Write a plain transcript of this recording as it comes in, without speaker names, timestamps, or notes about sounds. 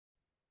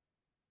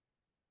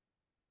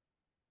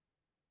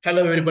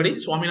Hello everybody,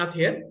 Swaminath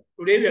here.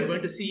 Today we are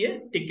going to see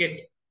a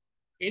ticket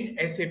in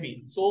SAP.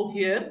 So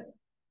here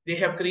they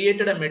have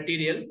created a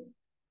material.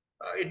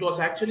 It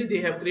was actually they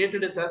have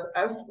created it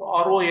as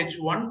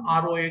ROH1,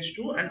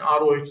 ROH2 and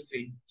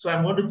ROH3. So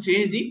I'm going to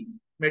change the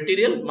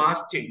material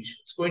mass change.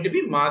 It's going to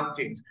be mass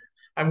change.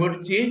 I'm going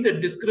to change the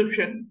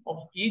description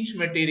of each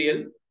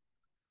material.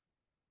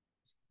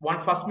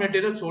 First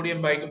material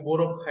sodium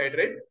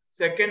borohydrate,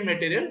 second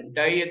material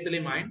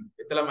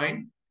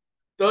ethylamine,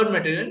 third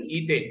material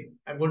ethane.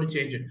 I'm going to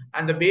change it,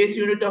 and the base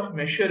unit of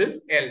measure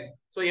is L.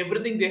 So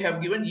everything they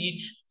have given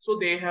each. So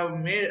they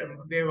have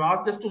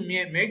asked us to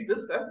make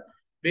this as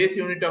base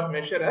unit of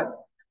measure as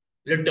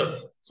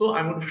liters. So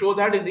I'm going to show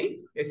that in the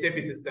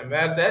SAP system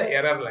where the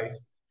error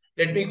lies.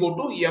 Let me go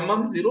to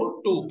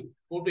MM02.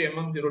 Go to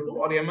MM02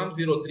 or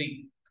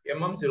MM03.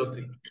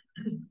 MM03.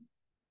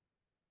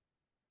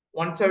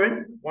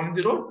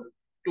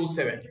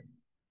 171027.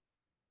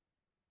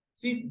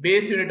 See,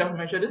 base unit of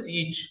measure is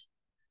each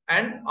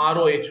and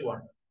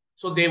ROH1.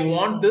 So they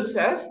want this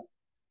as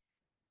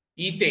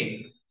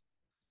ethane.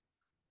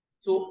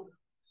 So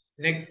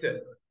next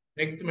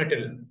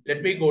material.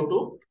 Let me go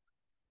to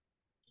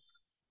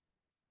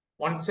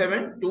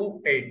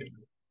 1728.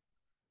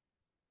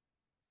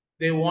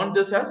 They want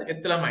this as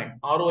ethylamine.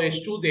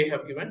 ROH2 they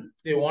have given.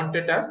 They want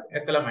it as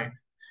ethylamine.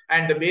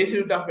 And the base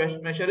unit of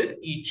measure is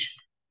each.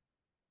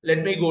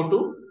 Let me go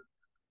to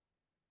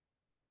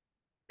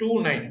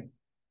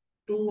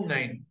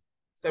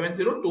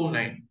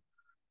 7029.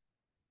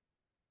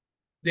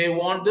 They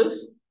want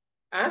this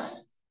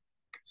as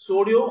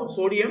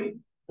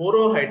sodium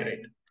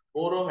borohydrate,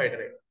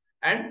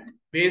 and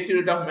base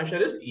unit of measure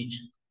is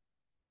each.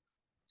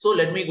 So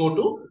let me go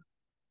to,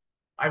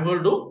 I'm going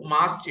to do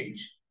mass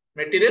change,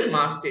 material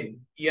mass change,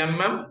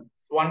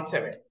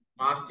 MM17,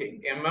 mass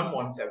change,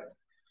 MM17.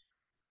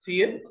 See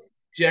here,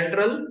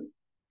 general,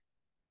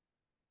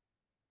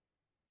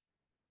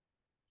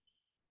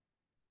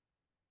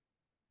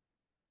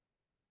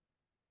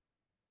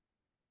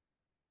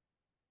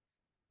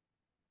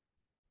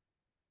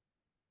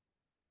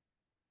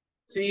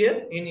 see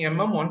here in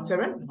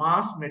MM17,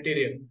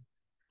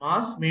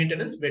 mass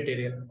maintenance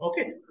material.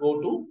 Okay,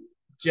 go to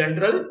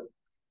general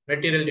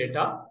material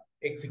data,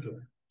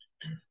 execute.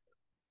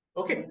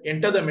 Okay,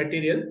 enter the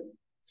material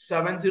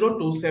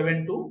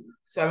 70272 to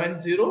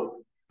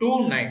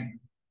 7029.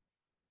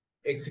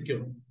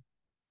 Execute.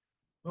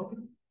 Okay,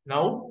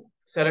 now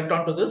select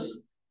onto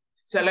this,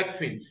 select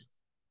fields.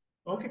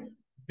 Okay,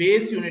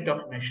 base unit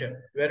of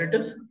measure, where it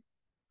is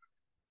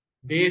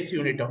base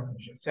unit of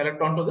measure.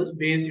 Select onto this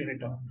base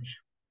unit of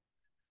measure.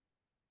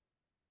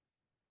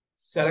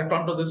 Select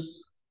onto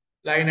this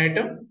line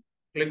item,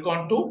 click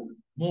on to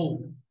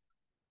move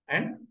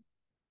and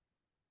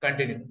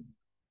continue.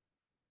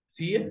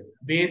 See here,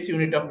 base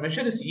unit of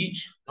measure is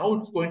each. Now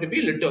it's going to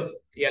be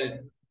liters, L.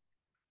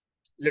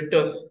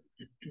 Liters,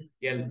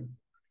 L.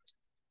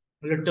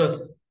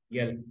 Liters,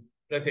 L.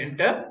 Press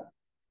enter.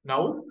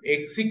 Now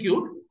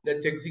execute.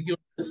 Let's execute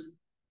this.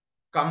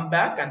 Come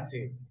back and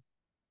save.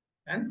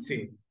 And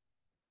save.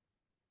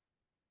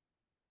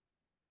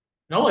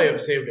 Now I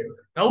have saved it.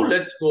 Now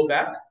let's go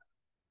back.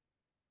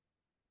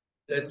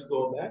 Let's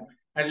go back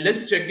and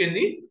let's check in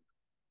the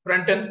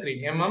front end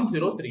screen.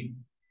 MM03.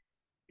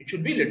 It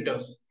should be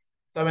liters.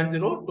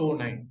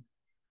 7029.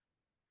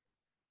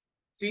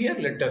 See here,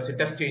 liters. It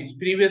has changed.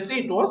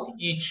 Previously it was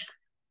each.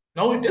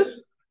 Now it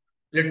is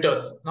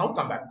liters. Now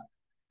come back.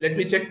 Let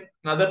me check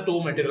another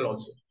two material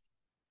also.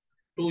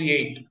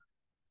 28.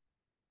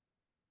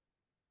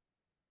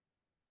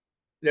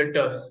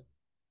 Liters.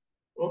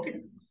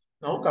 Okay.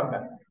 Now come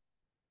back.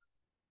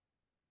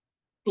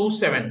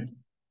 27.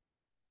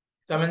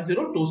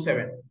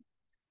 7027.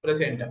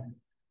 Press enter.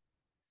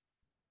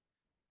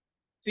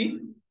 See,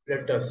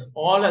 letters.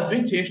 All has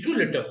been changed to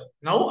letters.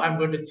 Now I'm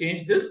going to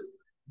change this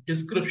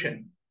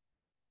description.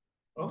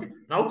 Okay.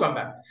 Now come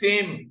back.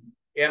 Same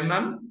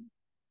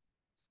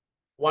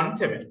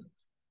MM17.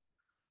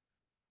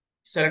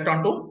 Select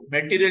onto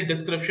material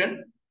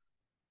description.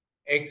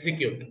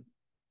 Execute.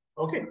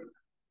 Okay.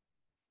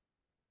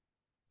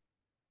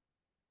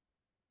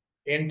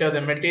 Enter the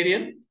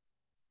material.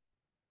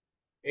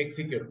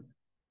 Execute.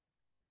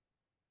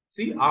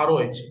 See,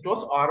 ROH. It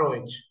was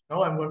ROH.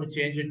 Now I'm going to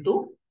change it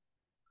to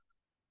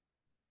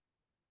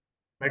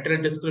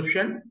material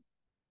description.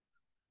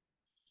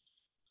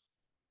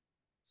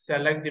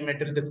 Select the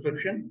material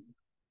description.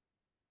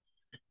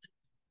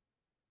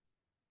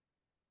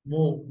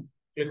 Move.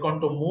 Click on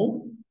to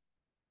move.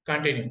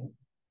 Continue.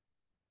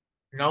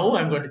 Now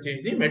I'm going to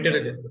change the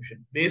material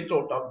description based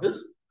out of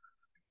this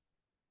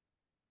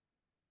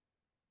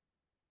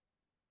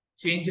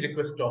change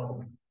request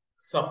document.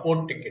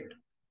 Support ticket.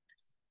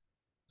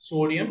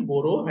 Sodium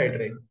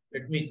borohydrate.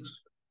 Let me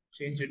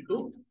change it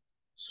to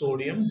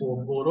sodium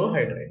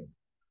borohydrate.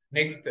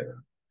 Next,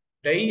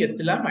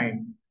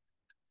 diethylamine.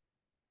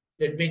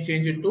 Let me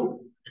change it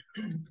to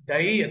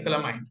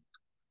diethylamine.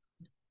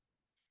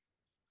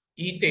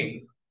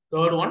 Ethane.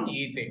 Third one,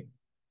 ethane.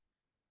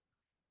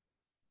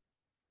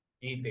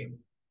 Ethane.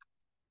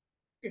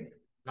 Okay.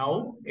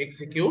 Now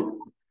execute.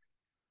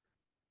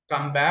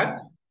 Come back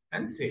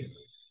and save.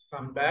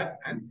 Come back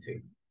and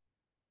save.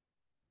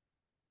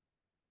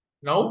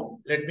 Now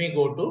let me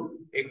go to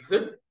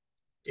exit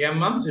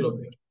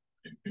MM03.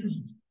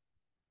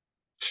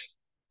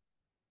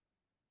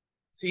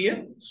 See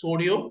here,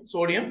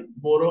 sodium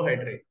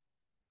borohydrate.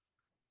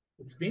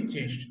 It's been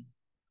changed.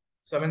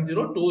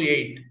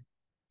 7028.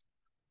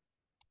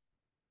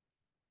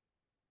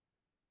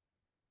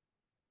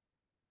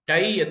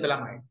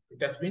 Diethylamide.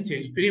 It has been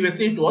changed.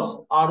 Previously it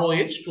was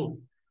ROH2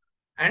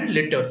 and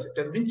letters. It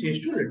has been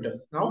changed to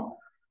letters. Now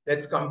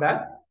let's come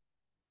back.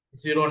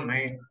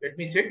 09. Let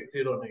me check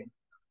 09.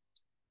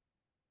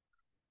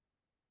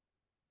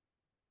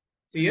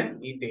 See here,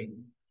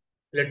 ethane.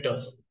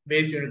 Letters.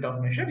 Base unit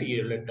of measure,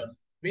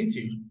 letters. Been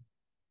changed.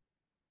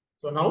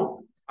 So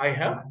now I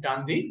have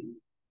done the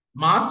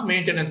mass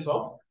maintenance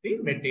of the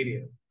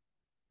material.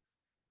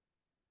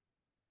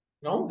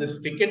 Now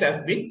this ticket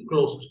has been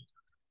closed.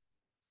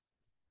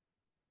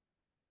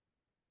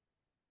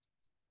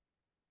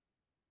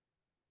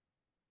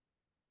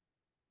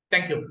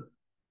 Thank you.